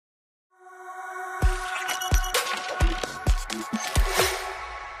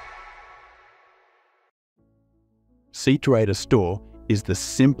cTrader Store is the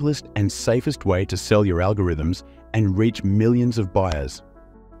simplest and safest way to sell your algorithms and reach millions of buyers.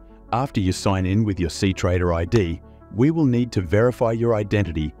 After you sign in with your cTrader ID, we will need to verify your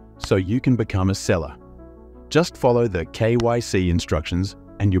identity so you can become a seller. Just follow the KYC instructions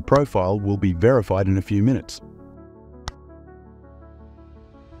and your profile will be verified in a few minutes.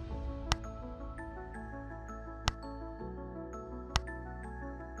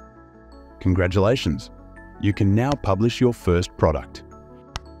 Congratulations! You can now publish your first product.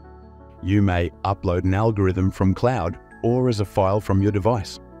 You may upload an algorithm from cloud or as a file from your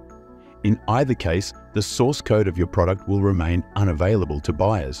device. In either case, the source code of your product will remain unavailable to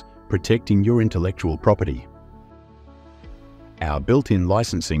buyers, protecting your intellectual property. Our built-in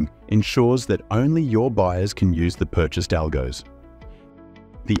licensing ensures that only your buyers can use the purchased algos.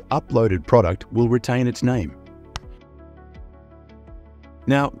 The uploaded product will retain its name.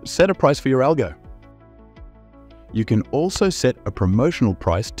 Now, set a price for your algo. You can also set a promotional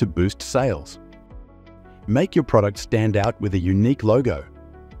price to boost sales. Make your product stand out with a unique logo.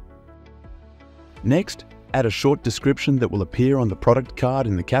 Next, add a short description that will appear on the product card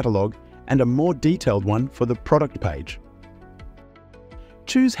in the catalog and a more detailed one for the product page.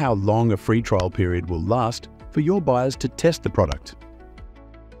 Choose how long a free trial period will last for your buyers to test the product.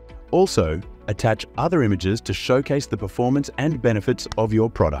 Also, attach other images to showcase the performance and benefits of your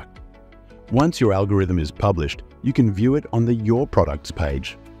product. Once your algorithm is published, you can view it on the Your Products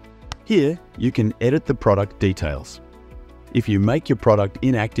page. Here, you can edit the product details. If you make your product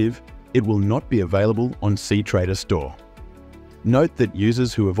inactive, it will not be available on cTrader Store. Note that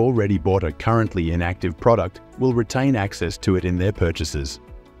users who have already bought a currently inactive product will retain access to it in their purchases.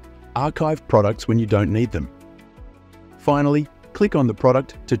 Archive products when you don't need them. Finally, click on the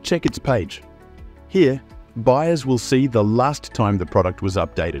product to check its page. Here, buyers will see the last time the product was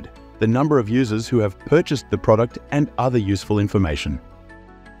updated, the number of users who have purchased the product and other useful information.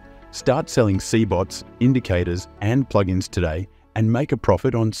 Start selling cbots, indicators, and plugins today and make a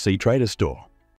profit on cTrader Store.